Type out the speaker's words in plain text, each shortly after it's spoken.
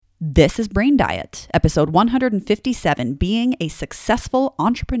This is Brain Diet, episode 157, Being a Successful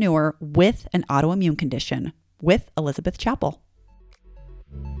Entrepreneur with an Autoimmune Condition, with Elizabeth Chappell.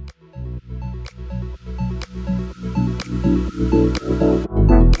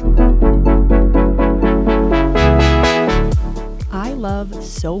 I love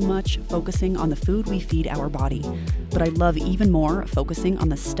so much focusing on the food we feed our body, but I love even more focusing on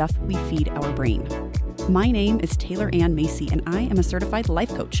the stuff we feed our brain. My name is Taylor Ann Macy, and I am a certified life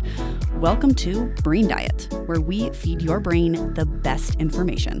coach. Welcome to Brain Diet, where we feed your brain the best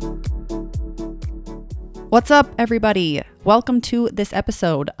information. What's up, everybody? Welcome to this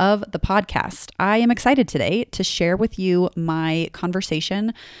episode of the podcast. I am excited today to share with you my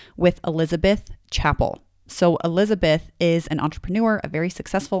conversation with Elizabeth Chappell. So Elizabeth is an entrepreneur, a very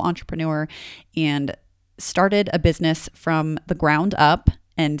successful entrepreneur, and started a business from the ground up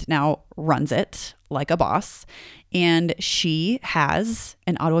and now runs it like a boss. And she has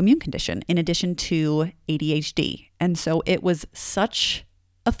an autoimmune condition in addition to ADHD. And so it was such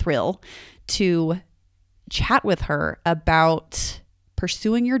a thrill to chat with her about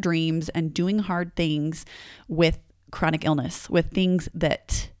pursuing your dreams and doing hard things with chronic illness, with things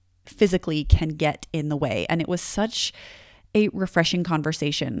that physically can get in the way. And it was such a refreshing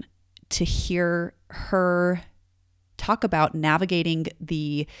conversation to hear her talk about navigating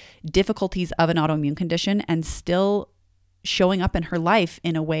the difficulties of an autoimmune condition and still showing up in her life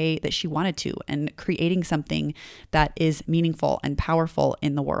in a way that she wanted to and creating something that is meaningful and powerful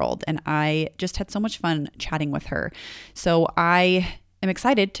in the world. And I just had so much fun chatting with her. So I am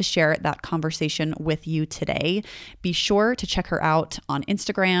excited to share that conversation with you today. Be sure to check her out on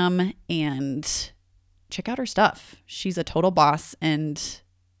Instagram and check out her stuff. She's a total boss and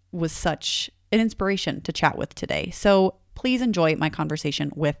was such an inspiration to chat with today. So please enjoy my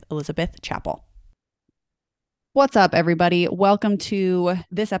conversation with Elizabeth Chappell. What's up, everybody? Welcome to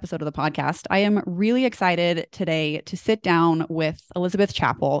this episode of the podcast. I am really excited today to sit down with Elizabeth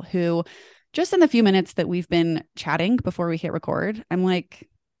Chappell, who just in the few minutes that we've been chatting before we hit record, I'm like,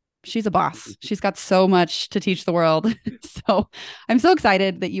 she's a boss. She's got so much to teach the world. So I'm so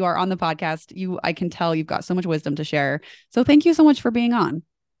excited that you are on the podcast. I can tell you've got so much wisdom to share. So thank you so much for being on.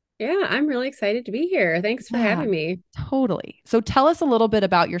 Yeah, I'm really excited to be here. Thanks for having me. Totally. So tell us a little bit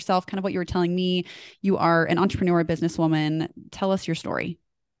about yourself, kind of what you were telling me. You are an entrepreneur, businesswoman. Tell us your story.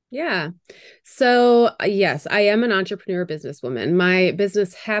 Yeah. So yes, I am an entrepreneur businesswoman. My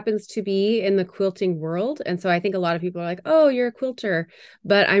business happens to be in the quilting world. And so I think a lot of people are like, oh, you're a quilter,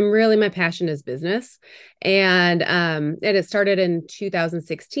 but my passion is business. And it started in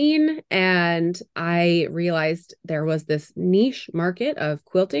 2016. And I realized there was this niche market of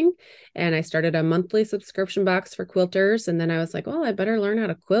quilting. And I started a monthly subscription box for quilters. And then I was like, well, I better learn how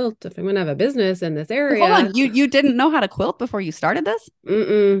to quilt if I'm going to have a business in this area. Hold on. You didn't know how to quilt before you started this?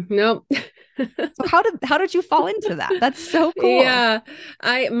 Nope. So how did you fall into that? That's so cool. Yeah.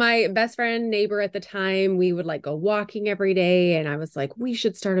 My best friend neighbor at the time, we would like go walking every day. And I was like, we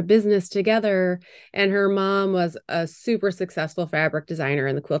should start a business together. And her mom was a super successful fabric designer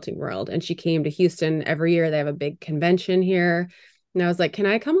in the quilting world. And she came to Houston every year. They have a big convention here. And I was like, can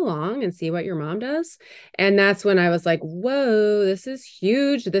I come along and see what your mom does? And that's when I was like, whoa, this is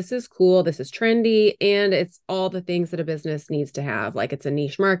huge. This is cool. This is trendy. And it's all the things that a business needs to have. Like it's a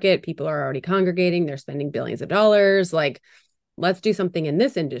niche market. People are already congregating. They're spending billions of dollars. Like, let's do something in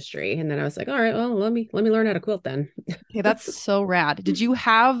this industry. And then I was like, all right, well, let me learn how to quilt then. Okay, that's so rad. Did you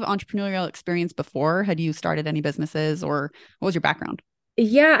have entrepreneurial experience before? Had you started any businesses, or what was your background?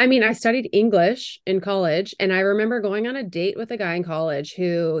 Yeah, I mean, I studied English in college, and I remember going on a date with a guy in college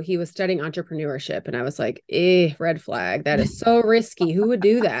who he was studying entrepreneurship, and I was like, red flag. That is so risky. Who would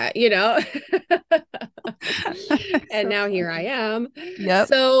do that, you know? And now here I am. Yep.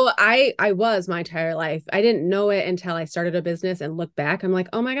 So I was my entire life. I didn't know it until I started a business and look back. I'm like,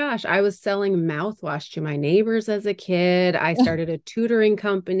 oh my gosh, I was selling mouthwash to my neighbors as a kid. I started a tutoring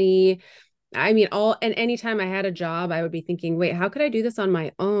company. I mean, and anytime I had a job, I would be thinking, wait, how could I do this on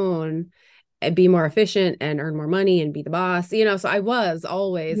my own and be more efficient and earn more money and be the boss? You know, so I was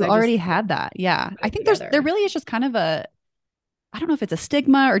always. You already had that. Yeah. I think there really is just kind of I don't know if it's a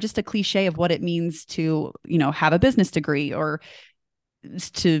stigma or just a cliche of what it means to, have a business degree or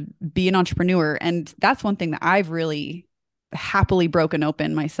to be an entrepreneur. And that's one thing that I've really happily broken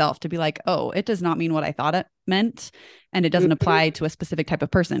open myself to be like, oh, it does not mean what I thought it meant. And it doesn't apply to a specific type of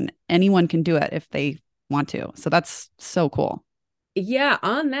person. Anyone can do it if they want to. So that's so cool. Yeah,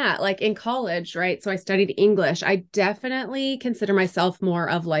 on that, like in college, right? So I studied English. I definitely consider myself more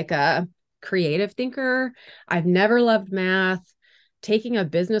of like a creative thinker. I've never loved math. Taking a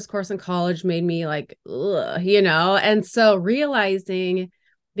business course in college made me like, ugh, you know? And so realizing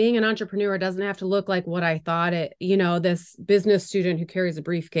being an entrepreneur doesn't have to look like what I thought it, this business student who carries a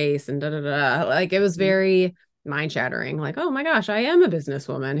briefcase and da da da. Like it was very mind shattering. Like, oh my gosh, I am a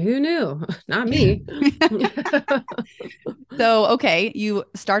businesswoman. Who knew? Not me. So, okay, you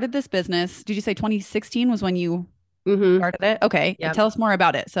started this business. Did you say 2016 was when you hmm started it? Okay. Yep. Tell us more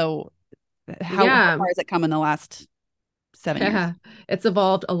about it. So, how Yeah. far has it come in the last 7 years? Yeah, it's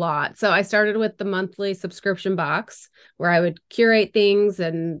evolved a lot. So I started with the monthly subscription box where I would curate things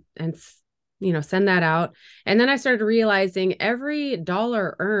and send that out. And then I started realizing every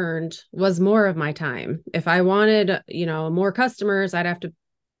dollar earned was more of my time. If I wanted, more customers, I'd have to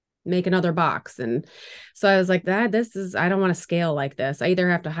make another box. And so I was like, I don't want to scale like this. I either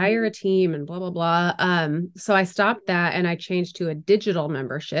have to hire a team and blah, blah, blah. So I stopped that and I changed to a digital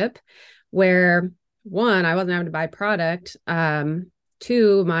membership where one, I wasn't having to buy product.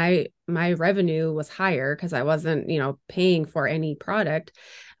 Two, my revenue was higher because I wasn't, paying for any product.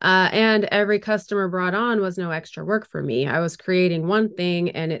 And every customer brought on was no extra work for me. I was creating one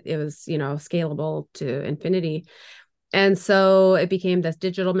thing and it was, scalable to infinity. And so it became this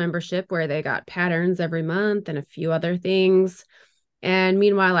digital membership where they got patterns every month and a few other things. And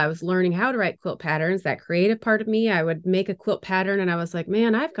meanwhile, I was learning how to write quilt patterns, that creative part of me. I would make a quilt pattern and I was like,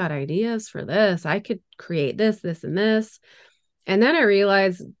 man, I've got ideas for this. I could create this, this, and this. And then I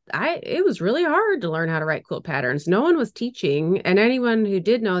realized it was really hard to learn how to write quilt patterns. No one was teaching. And anyone who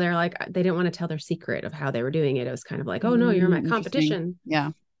did know, they're like, they didn't want to tell their secret of how they were doing it. It was kind of like, oh no, you're my Interesting. competition.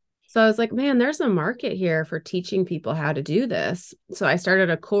 Yeah. So I was like, man, there's a market here for teaching people how to do this. So I started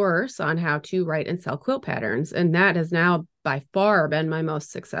a course on how to write and sell quilt patterns. And that has now by far been my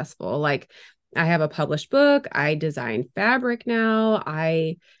most successful. Like I have a published book, I design fabric now,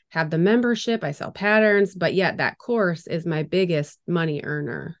 I have the membership, I sell patterns, but yet that course is my biggest money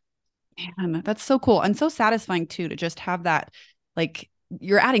earner. Man, that's so cool and so satisfying too, to just have that, like,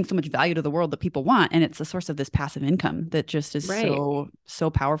 you're adding so much value to the world that people want. And it's a source of this passive income that just is Right. so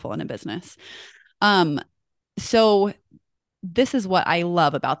powerful in a business. Um, so this is what I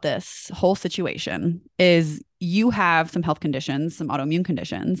love about this whole situation is you have some health conditions, some autoimmune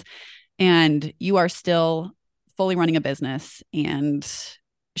conditions, and you are still fully running a business and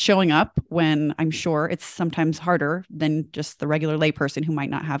showing up when I'm sure it's sometimes harder than just the regular layperson who might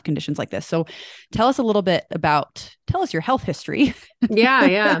not have conditions like this. So tell us tell us your health history. Yeah,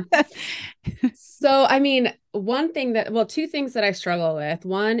 yeah. So, I mean, two things that I struggle with.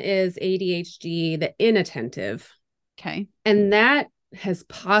 One is ADHD, the inattentive. Okay. And that has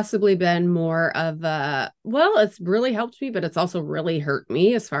possibly been more of it's really helped me, but it's also really hurt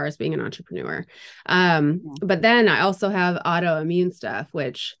me as far as being an entrepreneur. But then I also have autoimmune stuff,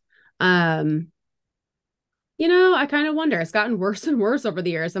 which, I kind of wonder, it's gotten worse and worse over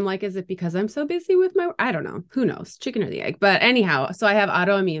the years. I'm like, is it because I'm so busy with I don't know, who knows, chicken or the egg, but anyhow, so I have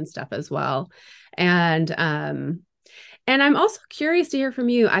autoimmune stuff as well. And I'm also curious to hear from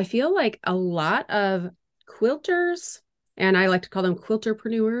you. I feel like a lot of quilters, and I like to call them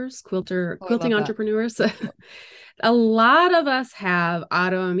quilting entrepreneurs. A lot of us have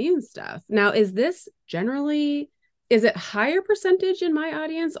autoimmune stuff. Now, is it higher percentage in my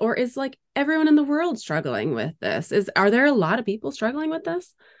audience, or is like everyone in the world struggling with this? Are there a lot of people struggling with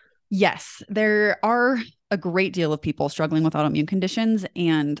this? Yes, there are a great deal of people struggling with autoimmune conditions.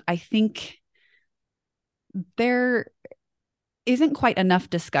 And I think there isn't quite enough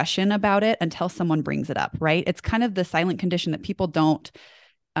discussion about it until someone brings it up, right? It's kind of the silent condition that people don't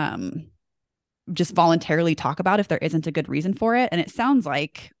just voluntarily talk about if there isn't a good reason for it. And it sounds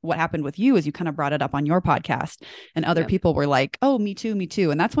like what happened with you is you kind of brought it up on your podcast and other people were like, oh, me too, me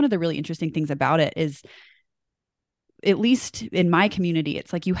too. And that's one of the really interesting things about it is, at least in my community,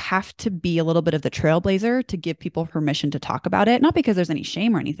 it's like you have to be a little bit of the trailblazer to give people permission to talk about it. Not because there's any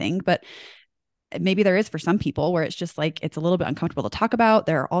shame or anything, but maybe there is for some people where it's just like, it's a little bit uncomfortable to talk about.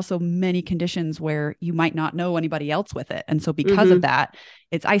 There are also many conditions where you might not know anybody else with it. And so because of that,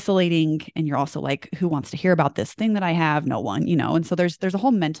 it's isolating. And you're also like, who wants to hear about this thing that I have? No one, And so there's a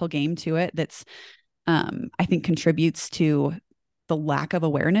whole mental game to it that's, I think contributes to the lack of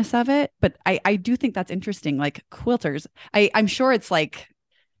awareness of it. But I do think that's interesting. Like quilters, I'm sure it's like,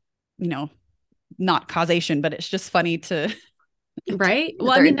 not causation, but it's just funny to, right.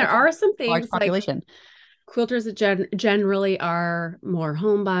 Well, I mean, there are some things population. Like quilters that generally are more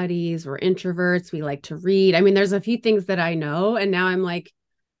homebodies. We're introverts. We like to read. I mean, there's a few things that I know. And now I'm like,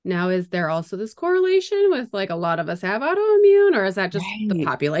 is there also this correlation with like a lot of us have autoimmune, or is that just the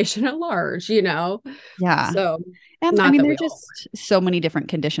population at large, Yeah. So, and I mean, there's just so many different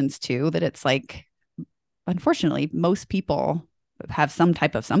conditions too, that it's like, unfortunately, most people have some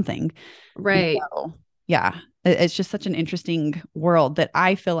type of something. Right. Yeah. It's just such an interesting world that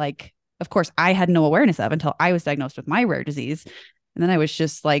I feel like, of course, I had no awareness of until I was diagnosed with my rare disease. And then I was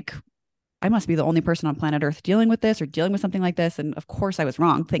just like, I must be the only person on planet Earth dealing with this or dealing with something like this. And of course I was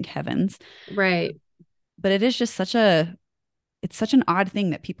wrong, thank heavens. Right. But it is just it's such an odd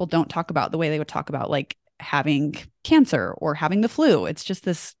thing that people don't talk about the way they would talk about like having cancer or having the flu. It's just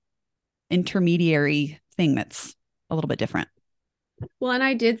this intermediary thing that's a little bit different. Well, and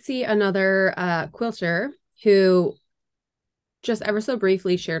I did see another quilter who just ever so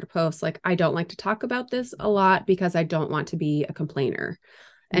briefly shared a post like, I don't like to talk about this a lot because I don't want to be a complainer.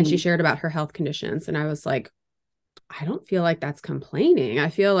 And she shared about her health conditions. And I was like, I don't feel like that's complaining. I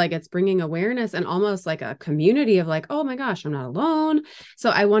feel like it's bringing awareness and almost like a community of like, oh my gosh, I'm not alone. So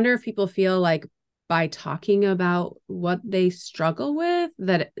I wonder if people feel like by talking about what they struggle with,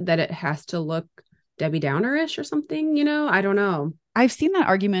 that it has to look Debbie Downer-ish or something, I don't know. I've seen that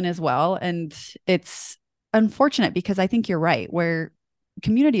argument as well. And it's unfortunate because I think you're right, where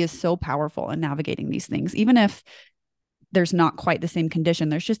community is so powerful in navigating these things. Even if there's not quite the same condition,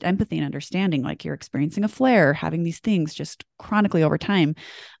 there's just empathy and understanding, like you're experiencing a flare, having these things just chronically over time.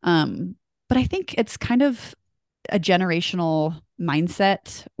 But I think it's kind of a generational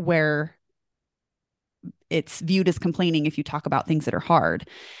mindset where it's viewed as complaining if you talk about things that are hard.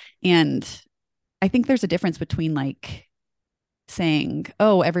 And I think there's a difference between like saying,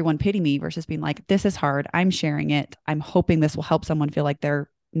 oh, everyone pity me versus being like, this is hard. I'm sharing it. I'm hoping this will help someone feel like they're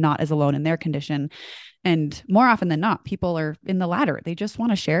not as alone in their condition. And more often than not, people are in the latter. They just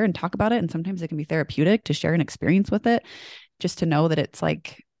want to share and talk about it. And sometimes it can be therapeutic to share an experience with it, just to know that it's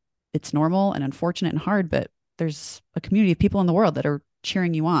like, it's normal and unfortunate and hard, but there's a community of people in the world that are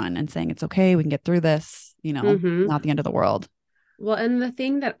cheering you on and saying, it's okay. We can get through this, not the end of the world. Well, and the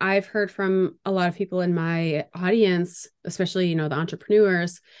thing that I've heard from a lot of people in my audience, especially, the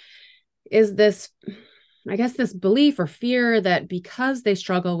entrepreneurs, is this, I guess, this belief or fear that because they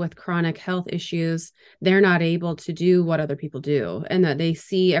struggle with chronic health issues, they're not able to do what other people do, and that they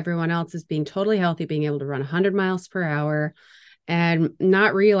see everyone else as being totally healthy, being able to run 100 miles per hour, and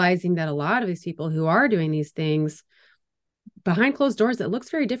not realizing that a lot of these people who are doing these things behind closed doors, it looks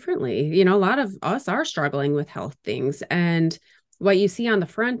very differently. A lot of us are struggling with health things, and what you see on the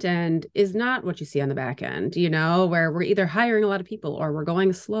front end is not what you see on the back end, where we're either hiring a lot of people or we're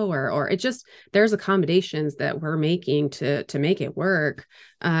going slower, or it just, there's accommodations that we're making to make it work.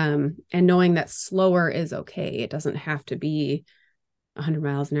 And knowing that slower is okay. It doesn't have to be 100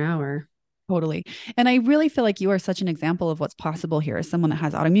 miles an hour. Totally. And I really feel like you are such an example of what's possible here as someone that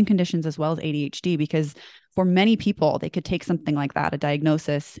has autoimmune conditions as well as ADHD, because for many people, they could take something like that, a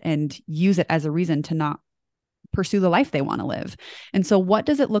diagnosis, and use it as a reason to not pursue the life they want to live. And so what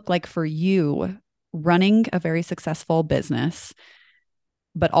does it look like for you running a very successful business,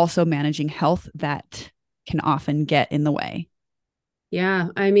 but also managing health that can often get in the way? Yeah.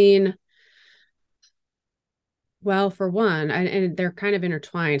 I mean, well, for one, and they're kind of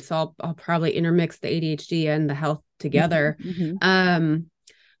intertwined, so I'll probably intermix the ADHD and the health together.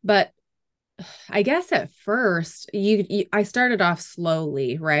 But I guess at first I started off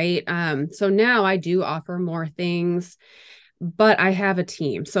slowly, right? So now I do offer more things, but I have a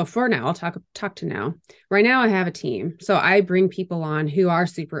team. So for now, I'll talk to now. Right now I have a team. So I bring people on who are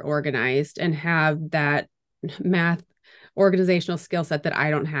super organized and have that math organizational skill set that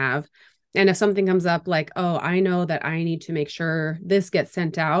I don't have. And if something comes up like, oh, I know that I need to make sure this gets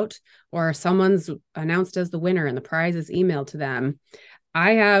sent out, or someone's announced as the winner and the prize is emailed to them,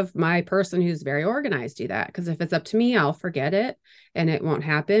 I have my person who's very organized do that. Because if it's up to me, I'll forget it and it won't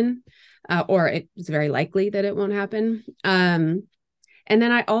happen. Or it's very likely that it won't happen. And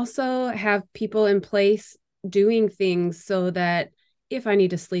then I also have people in place doing things so that if I need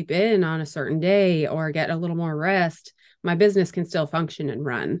to sleep in on a certain day or get a little more rest, my business can still function and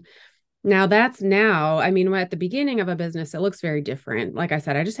run. I mean, at the beginning of a business, it looks very different. Like I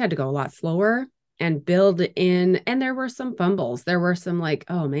said, I just had to go a lot slower and build in. And there were some fumbles. There were some like,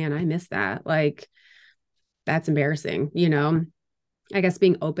 oh man, I missed that. Like, that's embarrassing. I guess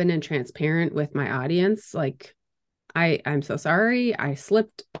being open and transparent with my audience. Like, I'm so sorry. I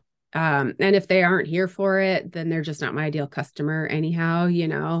slipped. And if they aren't here for it, then they're just not my ideal customer anyhow,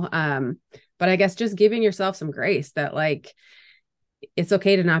 but I guess just giving yourself some grace that like, it's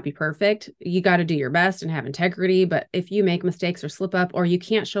okay to not be perfect. You got to do your best and have integrity. But if you make mistakes or slip up, or you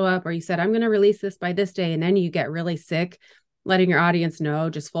can't show up, or you said, I'm going to release this by this day, and then you get really sick, letting your audience know,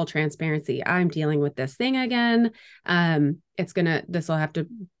 just full transparency, I'm dealing with this thing again. This will have to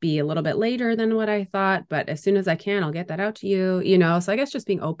be a little bit later than what I thought, but as soon as I can, I'll get that out to you, so I guess just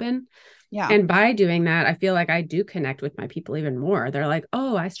being open Yeah. And by doing that, I feel like I do connect with my people even more. They're like,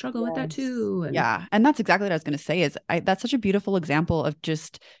 oh, I struggle with that Yes. too. And Yeah. And that's exactly what I was going to say is that's such a beautiful example of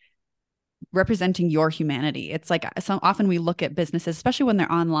just representing your humanity. It's like so often we look at businesses, especially when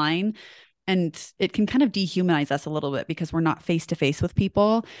they're online, and it can kind of dehumanize us a little bit because we're not face to face with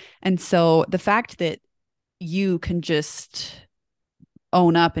people. And so the fact that you can just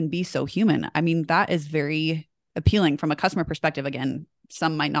own up and be so human, I mean, that is very appealing from a customer perspective. Again,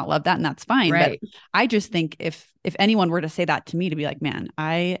 some might not love that, and that's fine. But right. I just think if anyone were to say that to me, to be like, man,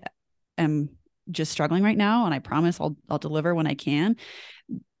 I am just struggling right now, and I promise I'll deliver when I can.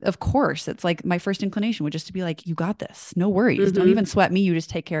 Of course, it's like my first inclination would just to be like, you got this. No worries. Don't Mm-hmm. even sweat me. You just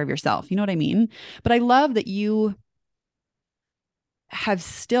take care of yourself. You know what I mean? But I love that you have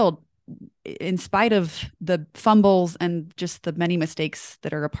still, in spite of the fumbles and just the many mistakes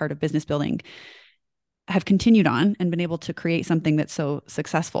that are a part of business building, have continued on and been able to create something that's so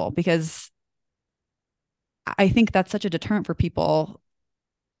successful, because I think that's such a deterrent for people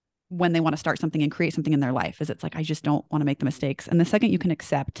when they want to start something and create something in their life, is it's like, I just don't want to make the mistakes. And the second you can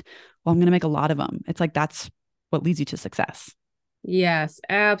accept, well, I'm going to make a lot of them, it's like, that's what leads you to success. Yes,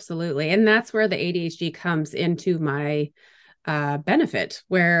 absolutely. And that's where the ADHD comes into my benefit,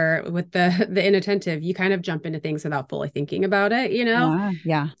 where with the inattentive, you kind of jump into things without fully thinking about it, you know? Yeah.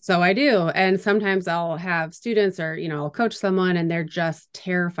 Yeah. So I do. And sometimes I'll have students or, I'll coach someone and they're just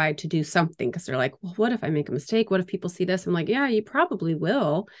terrified to do something because they're like, well, what if I make a mistake? What if people see this? I'm like, yeah, you probably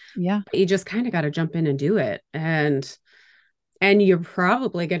will. Yeah. But you just kind of got to jump in and do it. And you're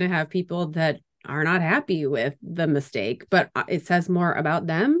probably going to have people that are not happy with the mistake, but it says more about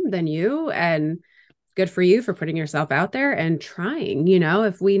them than you. And good for you for putting yourself out there and trying.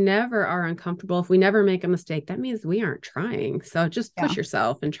 If we never are uncomfortable, if we never make a mistake, that means we aren't trying. So just Yeah. push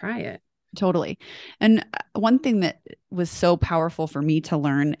yourself and try it. Totally. And one thing that was so powerful for me to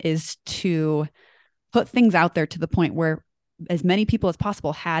learn is to put things out there to the point where as many people as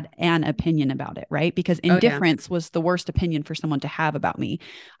possible had an opinion about it, right? Because Oh yeah. indifference was the worst opinion for someone to have about me.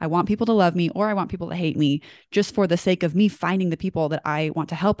 I want people to love me, or I want people to hate me, just for the sake of me finding the people that I want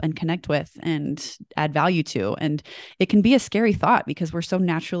to help and connect with and add value to. And it can be a scary thought because we're so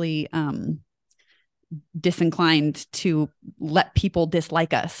naturally disinclined to let people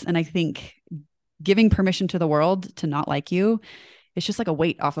dislike us. And I think giving permission to the world to not like you, it's just like a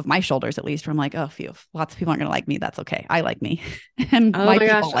weight off of my shoulders, at least, where I'm like, oh, phew, lots of people aren't going to like me. That's okay. I like me and Oh my my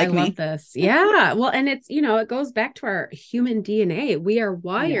gosh, people I like love me. this. Yeah. Well, and it's, it goes back to our human DNA. We are Yeah.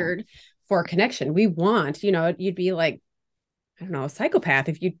 wired for connection. We want, you'd be like, I don't know, a psychopath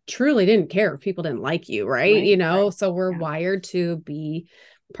if you truly didn't care if people didn't like you, right? Right. Right. So we're Yeah. wired to be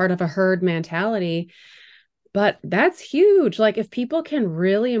part of a herd mentality. But that's huge. Like if people can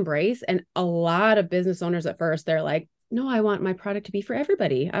really embrace, and a lot of business owners at first, they're like, no, I want my product to be for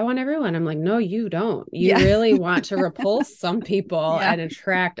everybody. I want everyone. I'm like, no, you don't. You Yeah. really want to repulse some people Yeah. and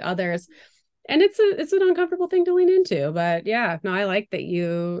attract others. And it's an uncomfortable thing to lean into. But yeah, no, I like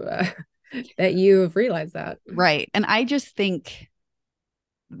that that you've realized that. Right. And I just think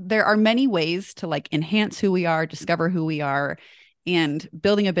there are many ways to like enhance who we are, discover who we are, and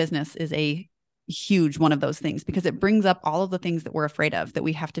building a business is a huge one of those things because it brings up all of the things that we're afraid of that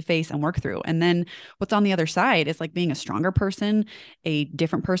we have to face and work through. And then what's on the other side is like being a stronger person, a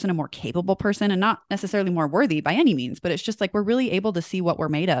different person, a more capable person, and not necessarily more worthy by any means, but it's just like we're really able to see what we're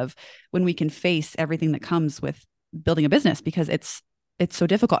made of when we can face everything that comes with building a business, because it's so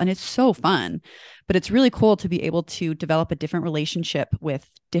difficult and it's so fun, but it's really cool to be able to develop a different relationship with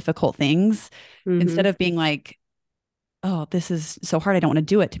difficult things instead Mm-hmm. of being like, oh, this is so hard, I don't want to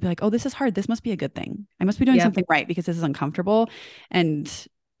do it, to be like, oh, this is hard, this must be a good thing, I must be doing Yep. something right because this is uncomfortable. And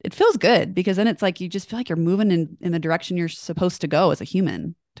it feels good because then it's like you just feel like you're moving in the direction you're supposed to go as a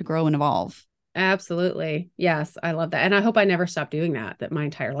human to grow and evolve. Absolutely. Yes, I love that. And I hope I never stop doing that my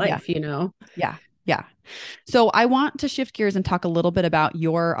entire Yeah. life. Yeah. Yeah. So I want to shift gears and talk a little bit about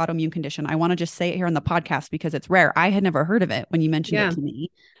your autoimmune condition. I want to just say it here on the podcast because it's rare. I had never heard of it when you mentioned it Yeah. to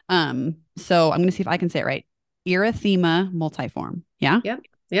me. So I'm going to see if I can say it right. Erythema multiforme. Yeah. Yep.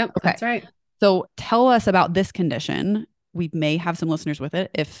 Yep. Okay. That's right. So tell us about this condition. We may have some listeners with it.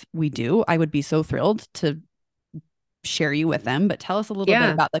 If we do, I would be so thrilled to share you with them, but tell us a little bit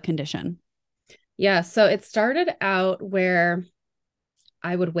Yeah. about the condition. Yeah. So it started out where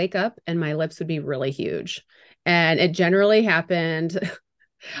I would wake up and my lips would be really huge. And it generally happened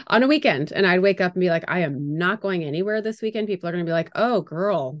on a weekend. And I'd wake up and be like, I am not going anywhere this weekend. People are going to be like, oh,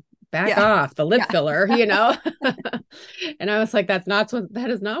 girl, back Yeah. off the lip Yeah. filler. And I was like, that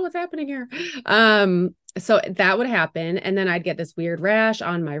is not what's happening here. So that would happen. And then I'd get this weird rash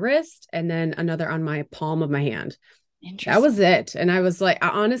on my wrist and then another on my palm of my hand. That Interesting. was it. And I was like,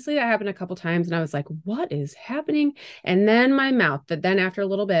 honestly, that happened a couple times and I was like, what is happening? And then my mouth, but then after a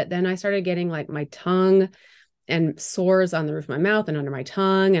little bit, then I started getting like my tongue and sores on the roof of my mouth and under my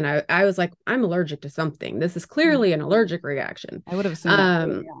tongue. And I was like, I'm allergic to something. This is clearly an Mhm. allergic reaction. I would have assumed that too.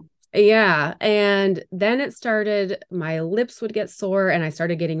 Um, Yeah. yeah. And then it started, my lips would get sore and I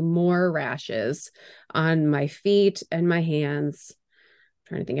started getting more rashes on my feet and my hands.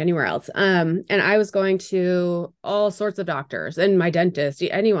 Trying to think anywhere else. And I was going to all sorts of doctors and my dentist,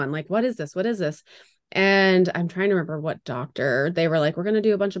 anyone like, what is this? What is this? And I'm trying to remember what doctor. They were like, we're going to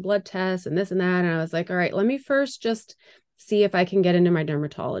do a bunch of blood tests and this and that. And I was like, all right, let me first just see if I can get into my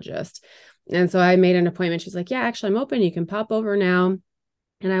dermatologist. And so I made an appointment. She's like, yeah, actually, I'm open. You can pop over now.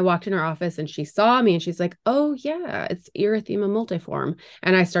 And I walked in her office and she saw me and she's like, oh, yeah, it's erythema multiform.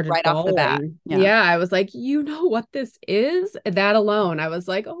 And I started Right off the bat. bawling. Yeah. Yeah, I was like, you know what this is? That alone, I was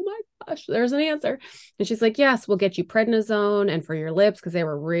like, oh my gosh, there's an answer. And she's like, yes, we'll get you prednisone and for your lips because they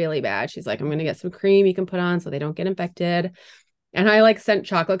were really bad. She's like, I'm going to get some cream you can put on so they don't get infected. And I like sent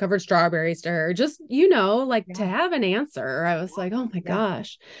chocolate covered strawberries to her, just, like to Yeah. have an answer. I was like, oh my Yeah.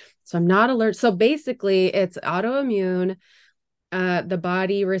 gosh. So I'm not allergic. So basically, it's autoimmune. The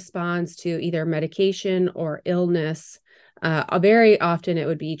body responds to either medication or illness. Very often it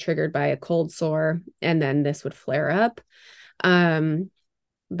would be triggered by a cold sore, and then this would flare up. Um,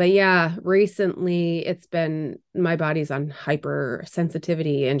 but yeah, recently it's been my body's on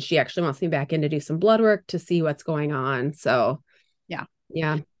hypersensitivity, and she actually wants me back in to do some blood work to see what's going on. So Yeah.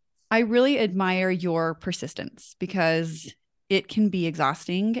 yeah. I really admire your persistence because it can be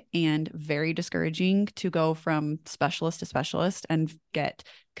exhausting and very discouraging to go from specialist to specialist and get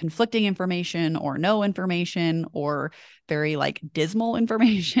conflicting information or no information or very like dismal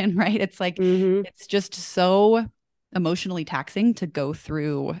information, right? It's like, Mm-hmm. it's just so emotionally taxing to go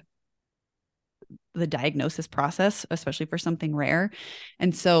through the diagnosis process, especially for something rare.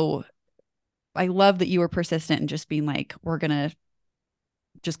 And so I love that you were persistent and just being like, we're going to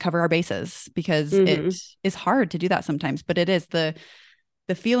just cover our bases because it Mm-hmm. is hard to do that sometimes, but it is the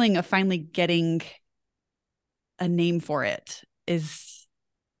feeling of finally getting a name for it is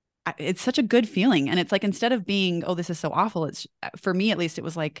it's such a good feeling. And it's like, instead of being, oh, this is so awful, it's, for me at least, it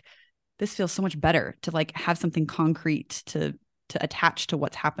was like, this feels so much better to like have something concrete to attach to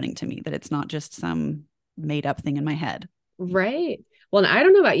what's happening to me, that it's not just some made up thing in my head. Right. Well, and I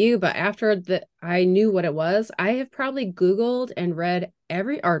don't know about you, but after that I knew what it was, I have probably Googled and read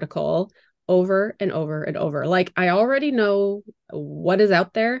every article over and over and over. Like I already know what is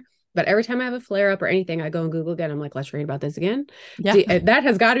out there, but every time I have a flare up or anything, I go and Google again. I'm like, let's read about this again. Yeah. That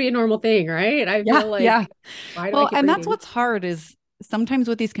has got to be a normal thing, right? I Yeah. feel like, Yeah. why do I Well, keep and that's reading? what's hard is sometimes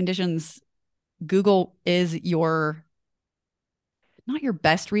with these conditions, Google is your not your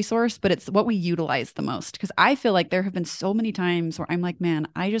best resource, but it's what we utilize the most. Because I feel like there have been so many times where I'm like, man,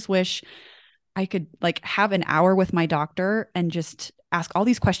 I just wish I could like have an hour with my doctor and just ask all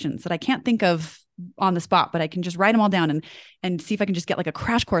these questions that I can't think of on the spot, but I can just write them all down and see if I can just get like a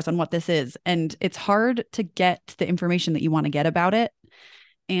crash course on what this is. And it's hard to get the information that you want to get about it.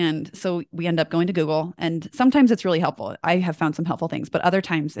 And so we end up going to Google, and sometimes it's really helpful. I have found some helpful things, but other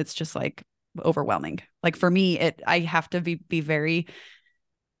times it's just like overwhelming. Like for me, I have to be very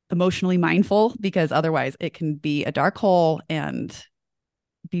emotionally mindful because otherwise it can be a dark hole and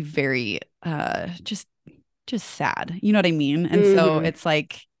be very just sad. You know what I mean? And so Hmm. it's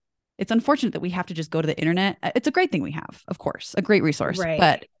like it's unfortunate that we have to just go to the internet. It's a great thing we have, of course, a great resource, Right.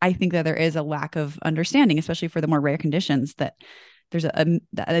 but I think that there is a lack of understanding, especially for the more rare conditions, that there's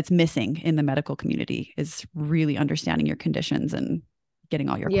that's missing in the medical community, is really understanding your conditions and getting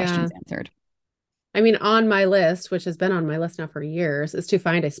all your questions Yeah. answered. I mean, on my list, which has been on my list now for years, is to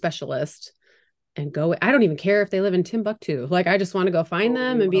find a specialist and go. I don't even care if they live in Timbuktu. Like, I just want to go find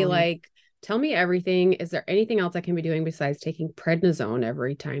them and be Totally. like, tell me everything. Is there anything else I can be doing besides taking prednisone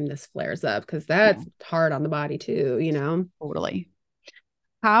every time this flares up? Because Yeah, that's hard on the body too, you know? totally.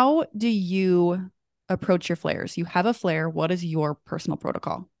 How do you approach your flares? You have a flare. What is your personal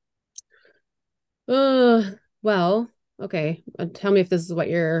protocol? Well, okay. Tell me if this is what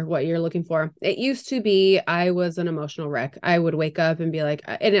you're looking for. It used to be I was an emotional wreck. I would wake up and be like,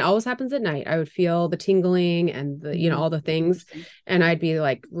 and it always happens at night. I would feel the tingling and Mm, all the things, interesting. and I'd be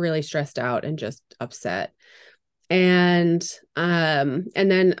like really stressed out and just upset. And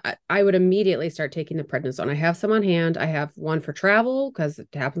then I would immediately start taking the prednisone. I have some on hand. I have one for travel because it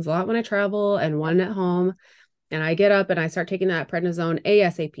happens a lot when I travel, and Yep. one at home. And I get up and I start taking that prednisone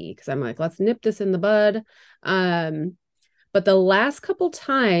ASAP because I'm like, let's nip this in the bud. Um, but the last couple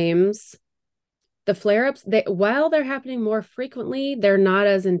times the flare-ups, while they're happening more frequently, they're not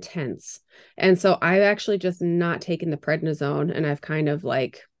as intense. And so I've actually just not taken the prednisone, and I've kind of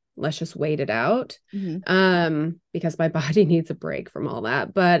like, let's just wait it out. Mhm. Because my body needs a break from all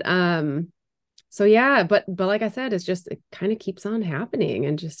that. But so yeah, but like I said, it's just, it kind of keeps on happening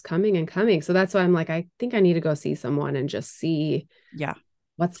and just coming and coming. So that's why I'm like, I think I need to go see someone and just see Yeah.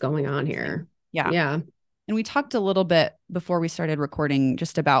 what's going on here. Yeah. Yeah. And we talked a little bit before we started recording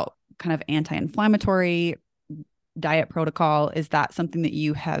just about kind of anti-inflammatory diet protocol. Is that something that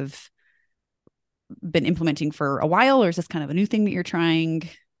you have been implementing for a while, or is this kind of a new thing that you're trying?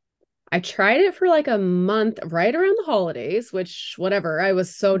 I tried it for like a month right around the holidays, which whatever, I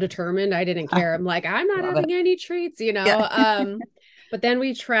was so determined, I didn't care. I'm like, I'm not Love it. having any treats, you know. Yeah. But then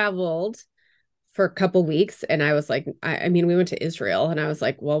we traveled for a couple weeks, and I was like, I mean, we went to Israel, and I was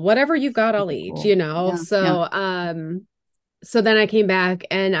like, well, whatever you got, I'll Super eat, cool. you know. Yeah. Yeah. So then I came back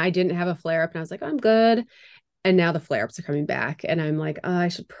and I didn't have a flare up, and I was like, I'm good. And now the flare ups are coming back, and I'm like, oh, I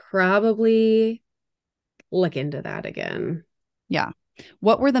should probably look into that again. Yeah.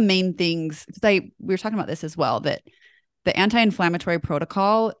 What were the main things? Because we were talking about this as well, that the anti-inflammatory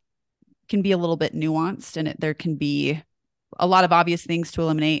protocol can be a little bit nuanced, and there can be a lot of obvious things to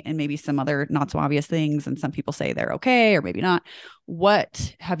eliminate and maybe some other not so obvious things. And some people say they're okay or maybe not.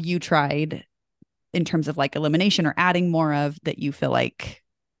 What have you tried in terms of like elimination or adding more of that you feel like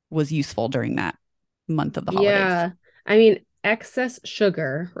was useful during that month of the holidays? Yeah. I mean, excess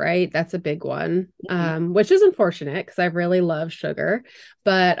sugar, right? That's a big one. Mhm. Which is unfortunate because I really love sugar.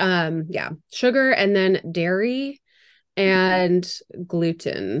 But yeah, sugar and then dairy and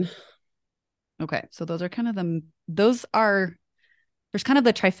gluten. Okay. So those are kind of there's kind of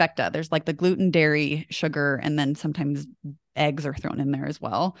the trifecta. There's like the gluten, dairy, sugar, and then sometimes eggs are thrown in there as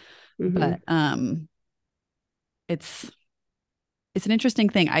well. Hmm. But it's it's an interesting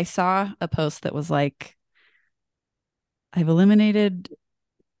thing. I saw a post that was like, I've eliminated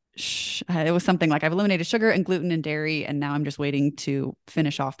it was something like I've eliminated sugar and gluten and dairy, and now I'm just waiting to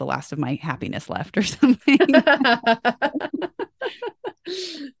finish off the last of my happiness left or something.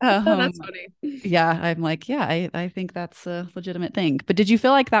 That's um, funny. yeah, I'm like, yeah, I think that's a legitimate thing. But did you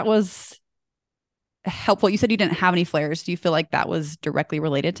feel like that was helpful? You said you didn't have any flares. Do you feel like that was directly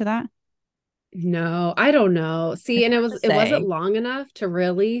related to that? No, I don't know. See, It's and hard to it wasn't say. long enough to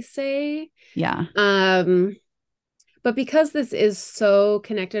really say. Yeah. Um, but because this is so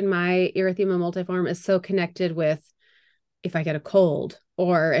connected, my erythema multiforme is so connected with if I get a cold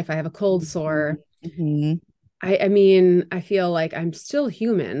or if I have a cold sore. Mm-hmm. I mean, I feel like I'm still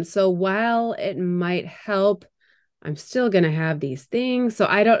human. So while it might help, I'm still going to have these things. So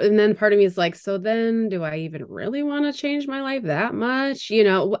I don't, and then part of me is like, so then do I even really want to change my life that much? You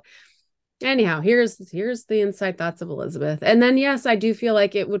know, anyhow, here's the inside thoughts of Elizabeth. And then yes, I do feel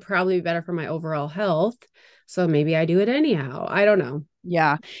like it would probably be better for my overall health. So maybe I do it anyhow. I don't know.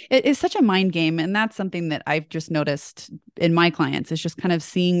 Yeah, it is such a mind game. And that's something that I've just noticed in my clients is just kind of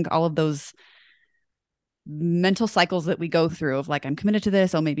seeing all of those mental cycles that we go through of like, I'm committed to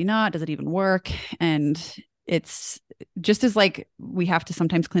this. Oh, maybe not. Does it even work? And it's just as like we have to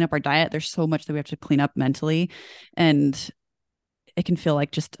sometimes clean up our diet. There's so much that we have to clean up mentally. And it can feel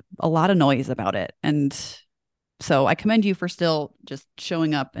like just a lot of noise about it. And so I commend you for still just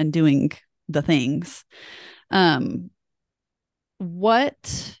showing up and doing the things. Um,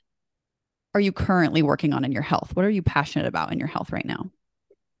 what are you currently working on in your health? What are you passionate about in your health right now?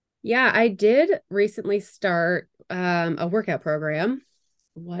 Yeah, I did recently start a workout program.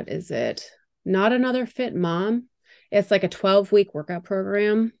 What is it? Not Another Fit Mom. It's like a 12-week workout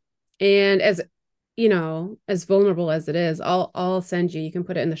program. And as you know, as vulnerable as it is, I'll send you. You can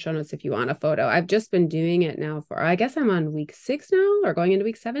put it in the show notes if you want a photo. I've just been doing it now for I guess I'm on week 6 now or going into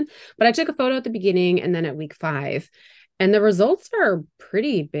week 7. But I took a photo at the beginning and then at week 5. And the results are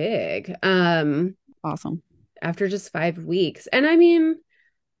pretty big. Awesome. After just 5 weeks. And I mean,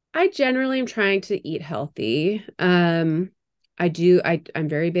 I generally am trying to eat healthy. I'm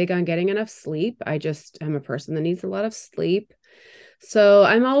very big on getting enough sleep. I just am a person that needs a lot of sleep. So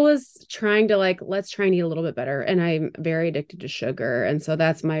I'm always trying to like, let's try and eat a little bit better. And I'm very addicted to sugar. And so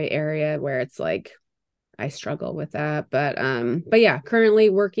that's my area where it's like I struggle with that. But yeah, currently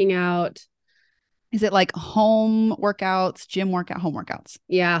working out. Is it like home workouts, gym workout, home workouts?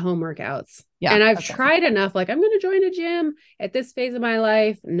 Yeah, home workouts. Yeah, And I've that's awesome. tried enough, like I'm gonna join a gym at this phase of my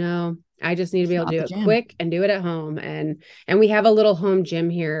life. No, I just need to It's be able to not do the it gym. quick and do it at home. And we have a little home gym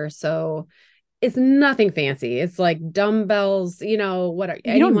here. So it's nothing fancy. It's like dumbbells, you know, You don't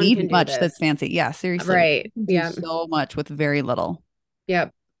anyone can need do much this. that's fancy. Yeah, seriously. Right. You can do Yeah. so much with very little.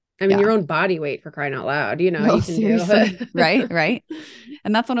 Yep. I mean, Yeah. your own body weight for crying out loud, you know, No, you can do. seriously. Right, right.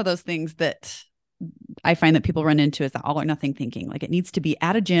 And that's one of those things that I find that people run into is the all or nothing thinking. Like, it needs to be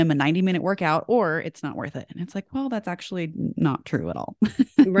at a gym, a 90-minute workout, or it's not worth it. And it's like, well, that's actually not true at all.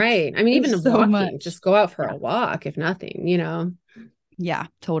 Right. I mean, even There's so walking, much. just go out for Yeah. a walk, if nothing, you know? Yeah,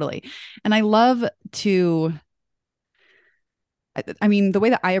 totally. And I love to, I mean, the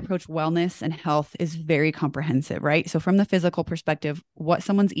way that I approach wellness and health is very comprehensive, right? So from the physical perspective, what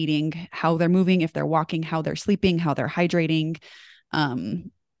someone's eating, how they're moving, if they're walking, how they're sleeping, how they're hydrating,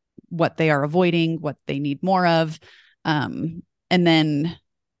 what they are avoiding, what they need more of. And then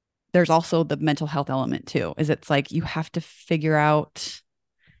there's also the mental health element too, is it's like you have to figure out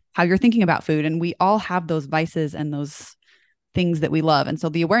how you're thinking about food. And we all have those vices and those things that we love. And so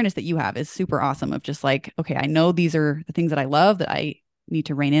the awareness that you have is super awesome of just like, okay, I know these are the things that I love that I need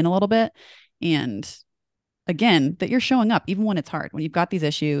to rein in a little bit. And again, that you're showing up even when it's hard, when you've got these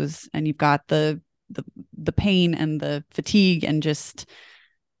issues and you've got the pain and the fatigue and just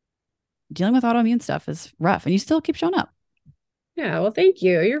dealing with autoimmune stuff is rough, and you still keep showing up. Yeah, well, thank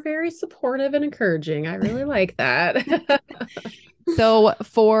you. You're very supportive and encouraging. I really like that. So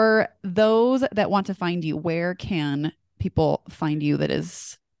for those that want to find you, where can people find you that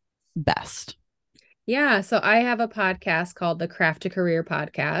is best? Yeah, so I have a podcast called the Craft to Career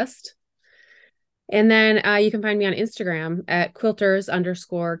Podcast. And then you can find me on Instagram at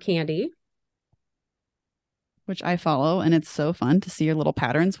quilters_candy. Which I follow, and it's so fun to see your little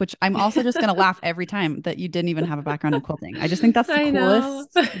patterns, which I'm also just going to laugh every time that you didn't even have a background in quilting. I just think that's the I know.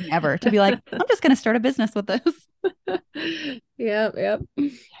 coolest thing ever, to be like, I'm just going to start a business with this. Yep.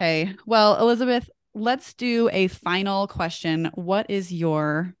 Okay. Well, Elizabeth, let's do a final question. What is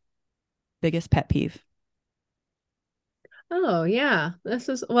your biggest pet peeve? Oh, yeah.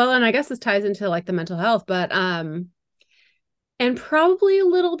 And I guess this ties into like the mental health, but and probably a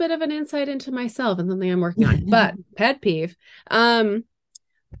little bit of an insight into myself and something I'm working on. But pet peeve, when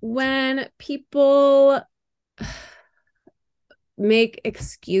people make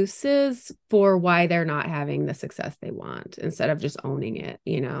excuses for why they're not having the success they want instead of just owning it,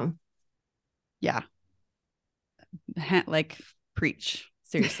 you know? Yeah. Like, preach.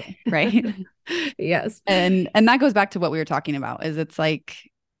 Seriously. Right. Yes. And that goes back to what we were talking about, is it's like,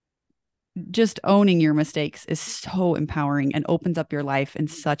 just owning your mistakes is so empowering and opens up your life in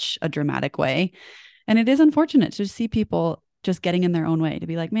such a dramatic way. And it is unfortunate to see people just getting in their own way, to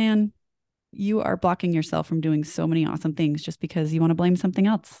be like, man, you are blocking yourself from doing so many awesome things just because you want to blame something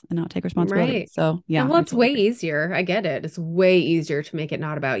else and not take responsibility. Right. So yeah. Well, it's way easier. I get it. It's way easier to make it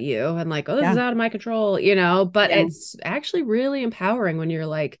not about you and like, oh, this is out of my control, you know, but it's actually really empowering when you're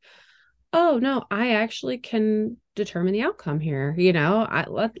like, oh no, I actually can determine the outcome here. You know, I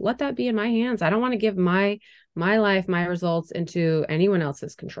let that be in my hands. I don't want to give my life, my results into anyone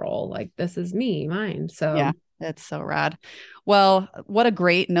else's control. Like, this is mine. So yeah, that's so rad. Well, what a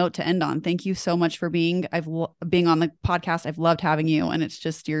great note to end on. Thank you so much for being on the podcast. I've loved having you, and it's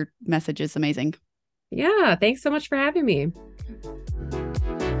just, your message is amazing. Yeah, thanks so much for having me.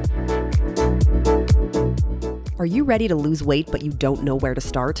 Are you ready to lose weight, but you don't know where to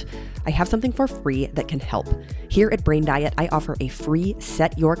start? I have something for free that can help. Here at Brain Diet, I offer a free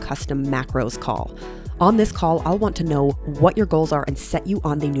Set Your Custom Macros call. On this call, I'll want to know what your goals are and set you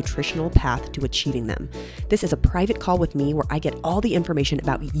on the nutritional path to achieving them. This is a private call with me where I get all the information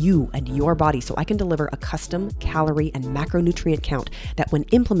about you and your body so I can deliver a custom calorie and macronutrient count that, when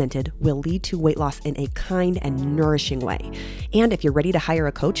implemented, will lead to weight loss in a kind and nourishing way. And if you're ready to hire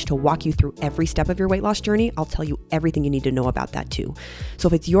a coach to walk you through every step of your weight loss journey, I'll tell you everything you need to know about that too. So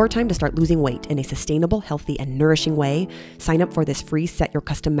if it's your time to start losing weight in a sustainable, healthy, and nourishing way, sign up for this free Set Your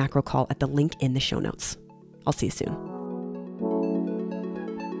Custom Macro call at the link in the show notes. I'll see you soon.